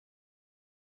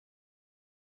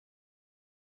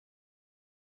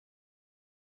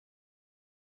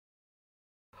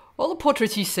All the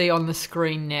portraits you see on the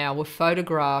screen now were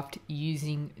photographed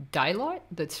using daylight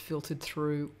that's filtered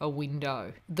through a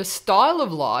window. The style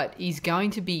of light is going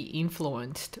to be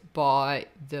influenced by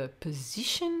the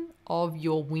position of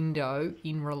your window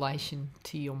in relation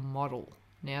to your model.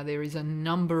 Now, there is a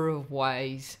number of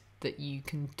ways that you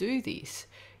can do this.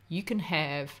 You can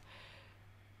have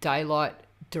daylight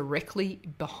directly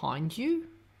behind you,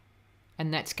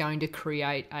 and that's going to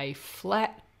create a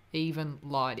flat, even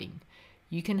lighting.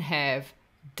 You can have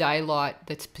daylight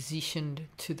that's positioned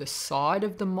to the side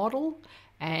of the model,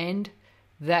 and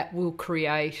that will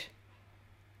create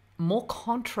more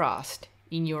contrast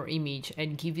in your image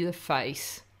and give you the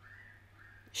face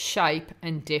shape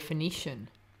and definition.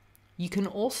 You can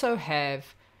also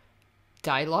have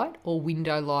daylight or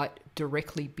window light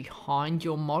directly behind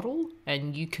your model,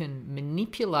 and you can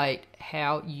manipulate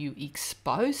how you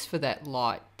expose for that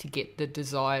light to get the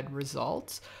desired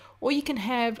results. Or you can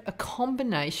have a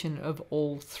combination of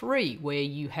all three, where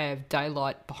you have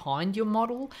daylight behind your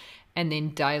model and then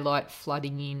daylight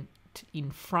flooding in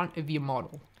front of your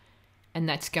model. And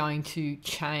that's going to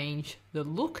change the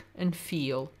look and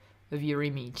feel of your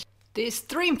image. There's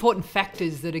three important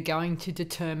factors that are going to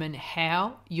determine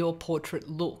how your portrait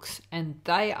looks, and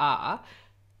they are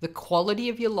the quality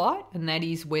of your light, and that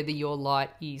is whether your light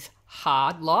is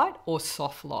hard light or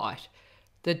soft light.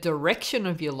 The direction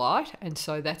of your light, and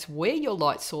so that's where your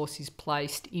light source is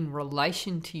placed in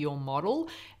relation to your model.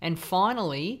 And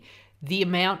finally, the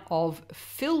amount of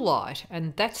fill light,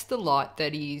 and that's the light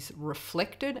that is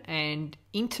reflected and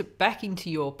back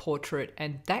into your portrait,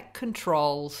 and that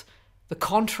controls the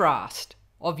contrast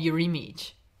of your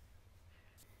image.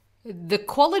 The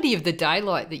quality of the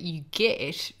daylight that you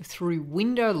get through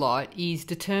window light is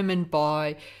determined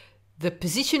by the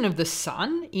position of the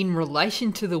sun in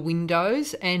relation to the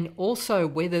windows, and also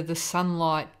whether the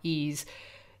sunlight is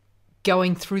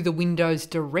going through the windows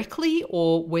directly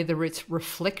or whether it's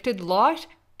reflected light,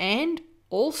 and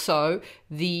also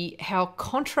how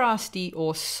contrasty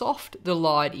or soft the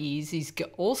light is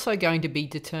also going to be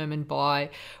determined by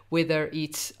whether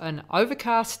it's an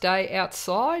overcast day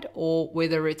outside or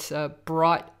whether it's a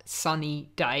bright sunny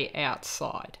day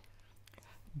outside.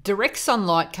 Direct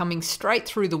sunlight coming straight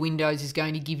through the windows is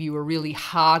going to give you a really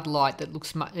hard light that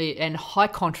looks and high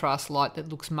contrast light that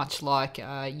looks much like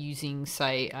using,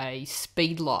 say, a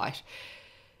speed light.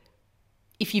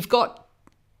 If you've got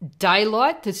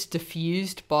daylight that's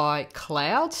diffused by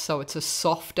clouds, so it's a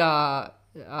softer,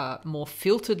 more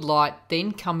filtered light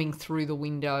then coming through the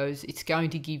windows, it's going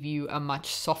to give you a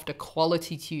much softer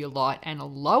quality to your light and a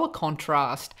lower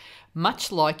contrast,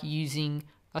 much like using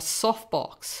a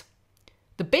softbox.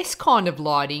 The best kind of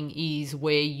lighting is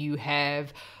where you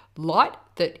have light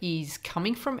that is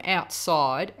coming from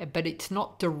outside, but it's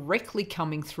not directly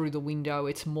coming through the window.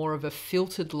 It's more of a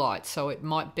filtered light. So it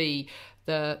might be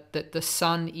that the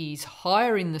sun is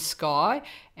higher in the sky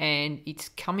and it's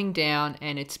coming down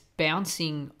and it's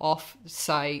bouncing off,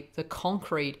 say, the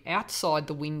concrete outside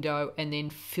the window and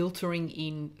then filtering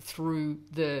in through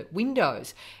the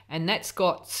windows. And that's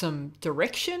got some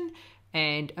direction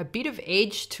and a bit of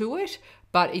edge to it,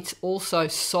 but it's also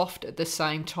soft at the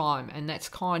same time, and that's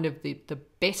kind of the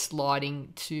best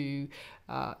lighting to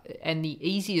and the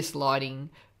easiest lighting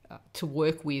to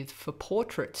work with for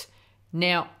portraits.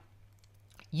 Now,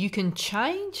 you can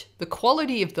change the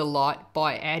quality of the light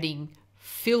by adding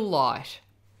fill light.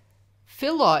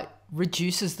 Fill light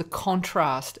reduces the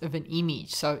contrast of an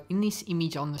image. So in this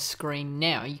image on the screen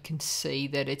now, you can see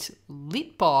that it's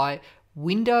lit by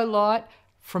window light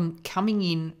coming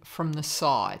in from the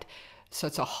side. So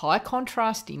it's a high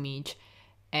contrast image,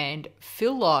 and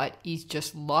fill light is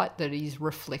just light that is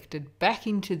reflected back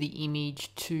into the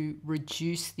image to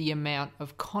reduce the amount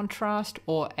of contrast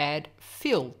or add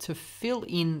fill to fill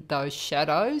in those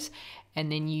shadows, and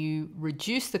then you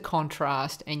reduce the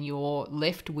contrast and you're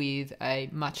left with a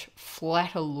much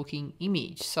flatter looking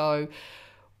image. So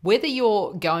whether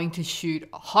you're going to shoot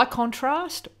high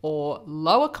contrast or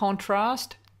lower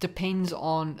contrast depends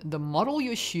on the model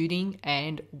you're shooting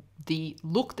and the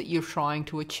look that you're trying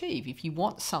to achieve. If you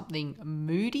want something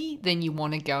moody, then you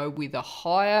want to go with a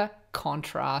higher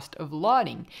contrast of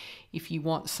lighting. If you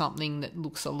want something that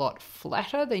looks a lot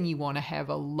flatter, then you want to have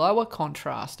a lower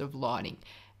contrast of lighting.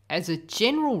 As a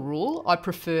general rule, I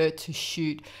prefer to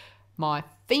shoot my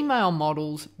female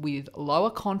models with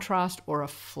lower contrast or a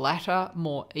flatter,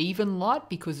 more even light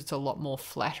because it's a lot more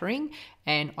flattering,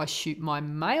 and I shoot my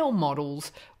male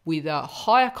models with a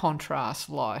higher contrast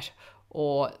light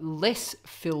or less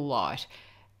fill light.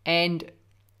 And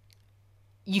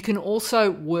You can also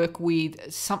work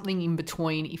with something in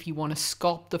between if you want to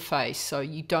sculpt the face. So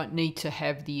you don't need to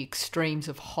have the extremes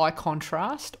of high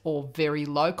contrast or very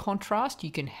low contrast.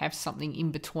 You can have something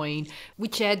in between,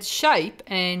 which adds shape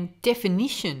and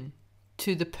definition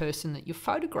to the person that you're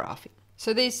photographing.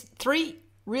 So there's 3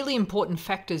 really important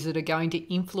factors that are going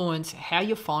to influence how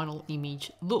your final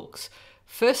image looks.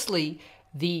 Firstly,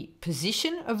 the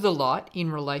position of the light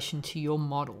in relation to your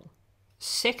model.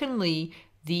 Secondly,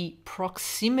 the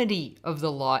proximity of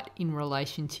the light in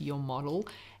relation to your model.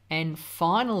 And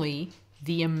finally,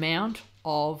 the amount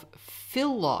of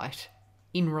fill light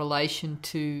in relation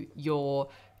to your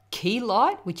key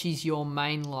light, which is your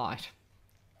main light.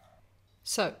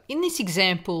 So in this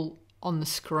example on the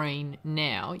screen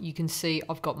now, you can see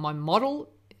I've got my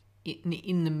model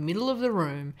in the middle of the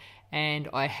room and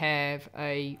I have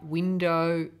a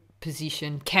window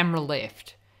position, camera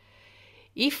left.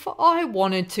 If I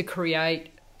wanted to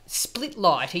create split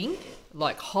lighting,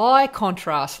 like high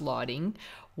contrast lighting,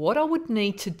 what I would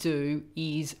need to do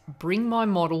is bring my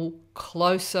model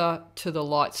closer to the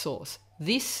light source.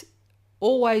 This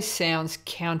always sounds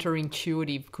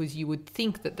counterintuitive because you would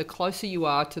think that the closer you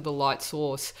are to the light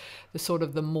source,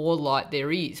 the more light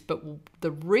there is. But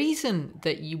the reason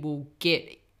that you will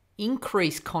get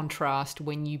increased contrast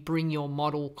when you bring your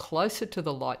model closer to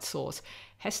the light source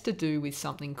has to do with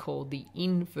something called the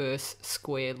inverse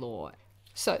square law.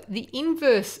 So the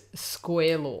inverse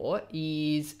square law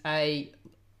is a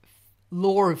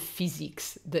law of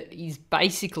physics that is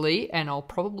basically, and I'll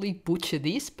probably butcher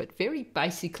this, but very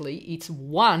basically it's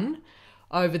 1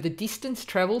 over the distance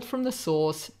travelled from the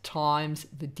source times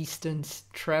the distance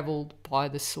travelled by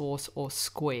the source, or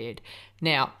squared.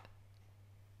 Now,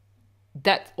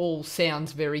 that all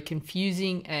sounds very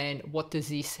confusing, and what does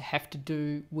this have to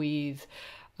do with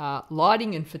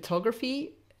lighting and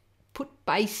photography? Put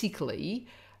basically,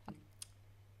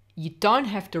 you don't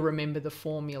have to remember the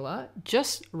formula,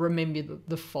 just remember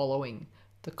the following.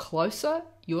 The closer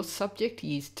your subject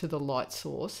is to the light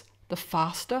source, the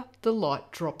faster the light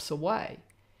drops away.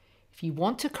 If you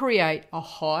want to create a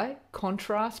high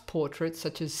contrast portrait,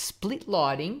 such as split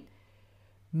lighting,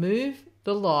 move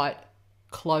the light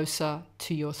closer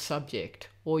to your subject,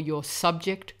 or your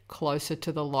subject closer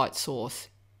to the light source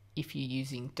if you're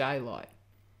using daylight.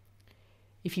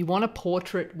 If you want a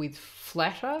portrait with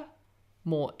flatter,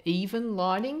 more even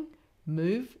lighting,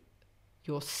 move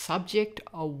your subject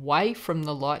away from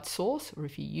the light source, or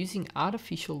if you're using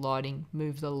artificial lighting,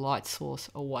 move the light source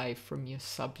away from your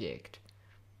subject.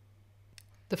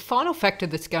 The final factor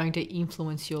that's going to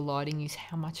influence your lighting is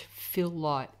how much fill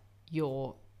light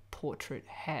your portrait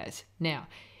has. Now,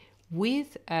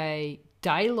 with a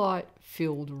daylight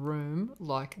filled room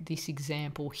like this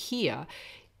example here,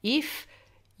 if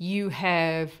you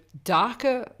have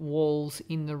darker walls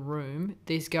in the room,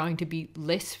 there's going to be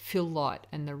less fill light.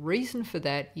 And the reason for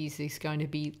that is there's going to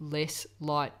be less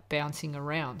light bouncing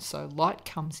around. So light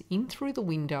comes in through the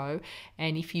window,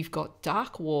 and if you've got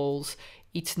dark walls,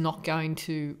 it's not going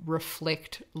to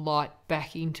reflect light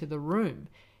back into the room.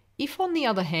 If, on the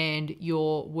other hand,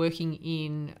 you're working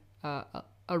in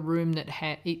a room that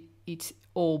it's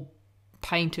all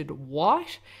painted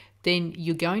white, then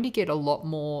you're going to get a lot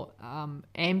more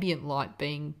ambient light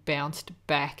being bounced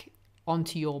back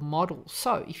onto your model.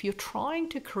 So if you're trying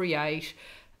to create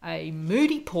a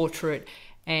moody portrait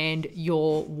and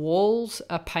your walls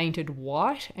are painted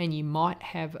white and you might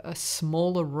have a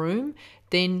smaller room,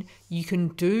 then you can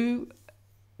do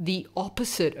the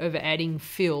opposite of adding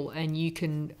fill, and you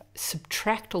can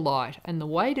subtract light. And the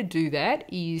way to do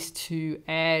that is to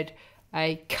add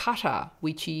a cutter,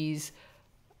 which is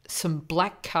some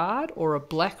black card or a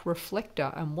black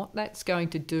reflector. And what that's going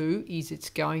to do is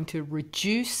it's going to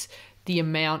reduce the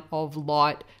amount of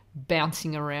light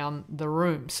bouncing around the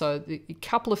room. So a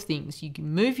couple of things: you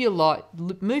can move your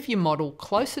model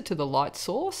closer to the light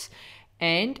source,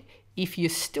 and if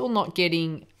you're still not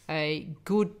getting a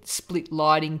good split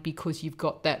lighting because you've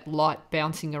got that light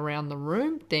bouncing around the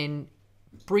room, then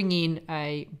bring in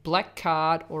a black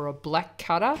card or a black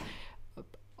cutter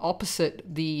opposite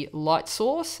the light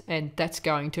source, and that's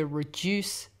going to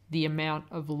reduce the amount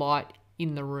of light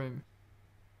in the room.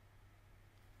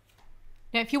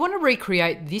 Now, if you want to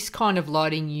recreate this kind of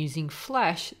lighting using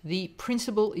flash, the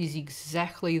principle is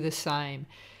exactly the same.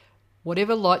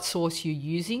 Whatever light source you're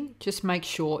using, just make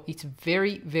sure it's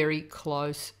very, very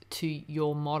close to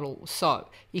your model. So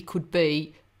it could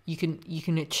be, you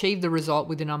can achieve the result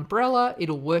with an umbrella,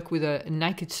 it'll work with a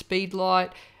naked speed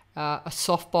light, a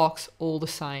softbox, all the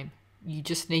same. You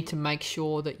just need to make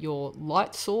sure that your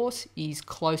light source is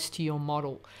close to your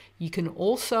model. You can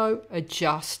also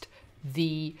adjust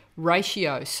the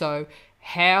ratio. So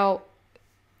how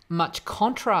much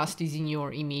contrast is in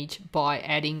your image by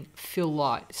adding fill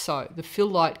light. So the fill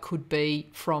light could be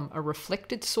from a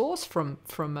reflected source, from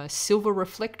a silver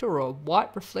reflector or a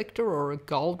white reflector or a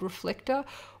gold reflector,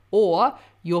 or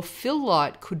your fill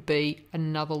light could be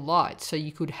another light. So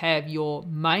you could have your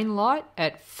main light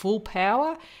at full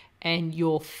power and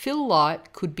your fill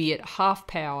light could be at half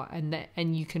power,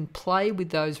 and you can play with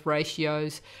those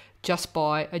ratios just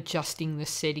by adjusting the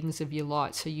settings of your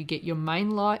light. So you get your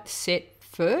main light set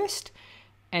first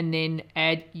and then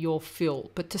add your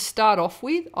fill. But to start off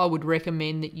with, I would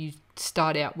recommend that you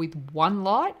start out with one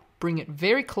light, bring it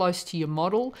very close to your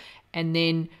model, and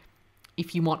then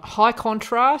if you want high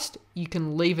contrast, you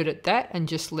can leave it at that and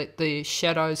just let the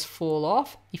shadows fall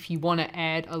off. If you want to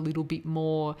add a little bit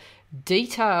more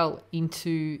detail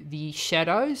into the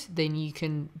shadows, then you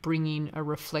can bring in a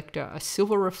reflector. A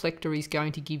silver reflector is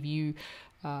going to give you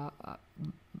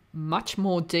much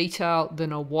more detail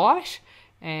than a white,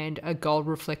 and a gold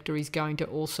reflector is going to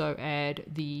also add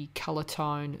the color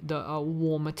tone, a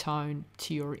warmer tone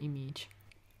to your image.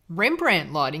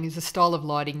 Rembrandt lighting is a style of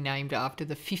lighting named after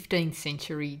the 15th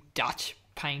century Dutch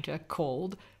painter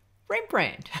called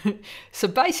Rembrandt. So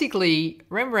basically,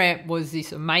 Rembrandt was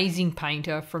this amazing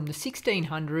painter from the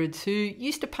 1600s who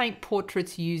used to paint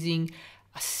portraits using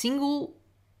a single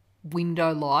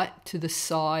window light to the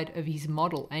side of his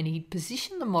model, and he'd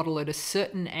position the model at a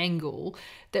certain angle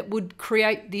that would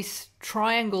create this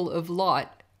triangle of light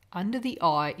under the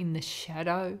eye in the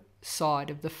shadow side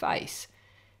of the face.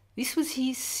 This was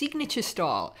his signature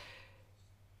style.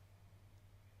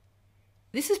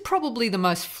 This is probably the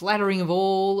most flattering of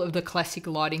all of the classic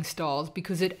lighting styles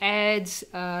because it adds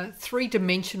a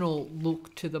three-dimensional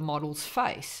look to the model's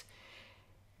face.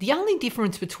 The only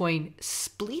difference between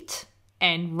split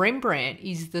and Rembrandt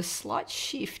is the slight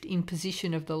shift in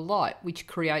position of the light, which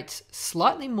creates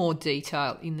slightly more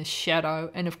detail in the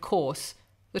shadow and, of course,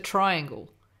 the triangle.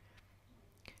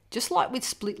 Just like with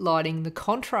split lighting, the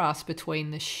contrast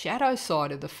between the shadow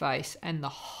side of the face and the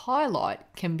highlight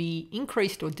can be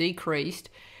increased or decreased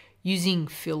using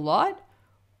fill light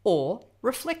or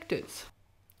reflectors.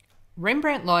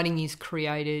 Rembrandt lighting is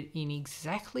created in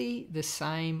exactly the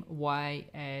same way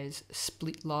as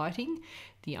split lighting.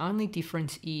 The only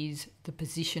difference is the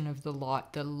position of the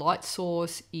light. The light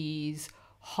source is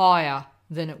higher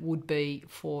than it would be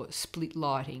for split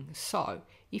lighting. So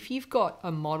if you've got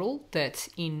a model that's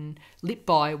lit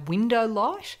by window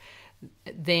light,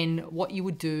 then what you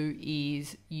would do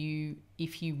is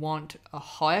if you want a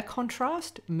higher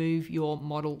contrast, move your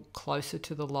model closer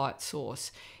to the light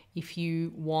source. If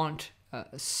you want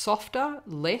a softer,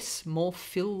 more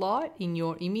fill light in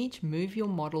your image, move your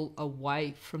model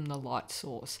away from the light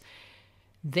source.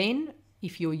 Then,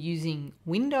 if you're using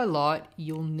window light,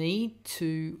 you'll need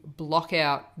to block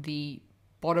out the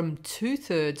bottom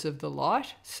 2/3 of the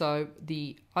light, so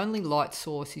the only light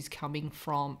source is coming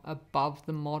from above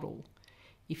the model.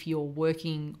 If you're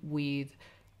working with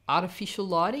artificial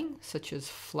lighting, such as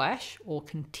flash or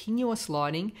continuous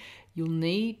lighting, you'll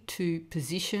need to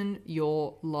position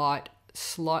your light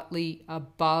slightly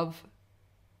above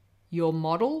your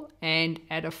model and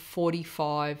at a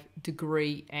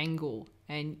 45-degree angle.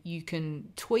 And you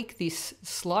can tweak this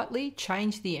slightly,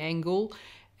 change the angle,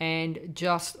 and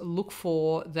just look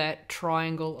for that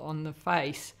triangle on the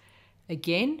face.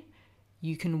 Again,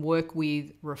 you can work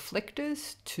with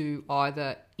reflectors to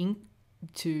either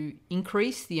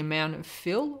increase the amount of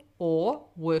fill or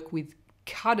work with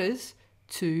cutters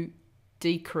to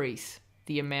decrease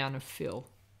the amount of fill.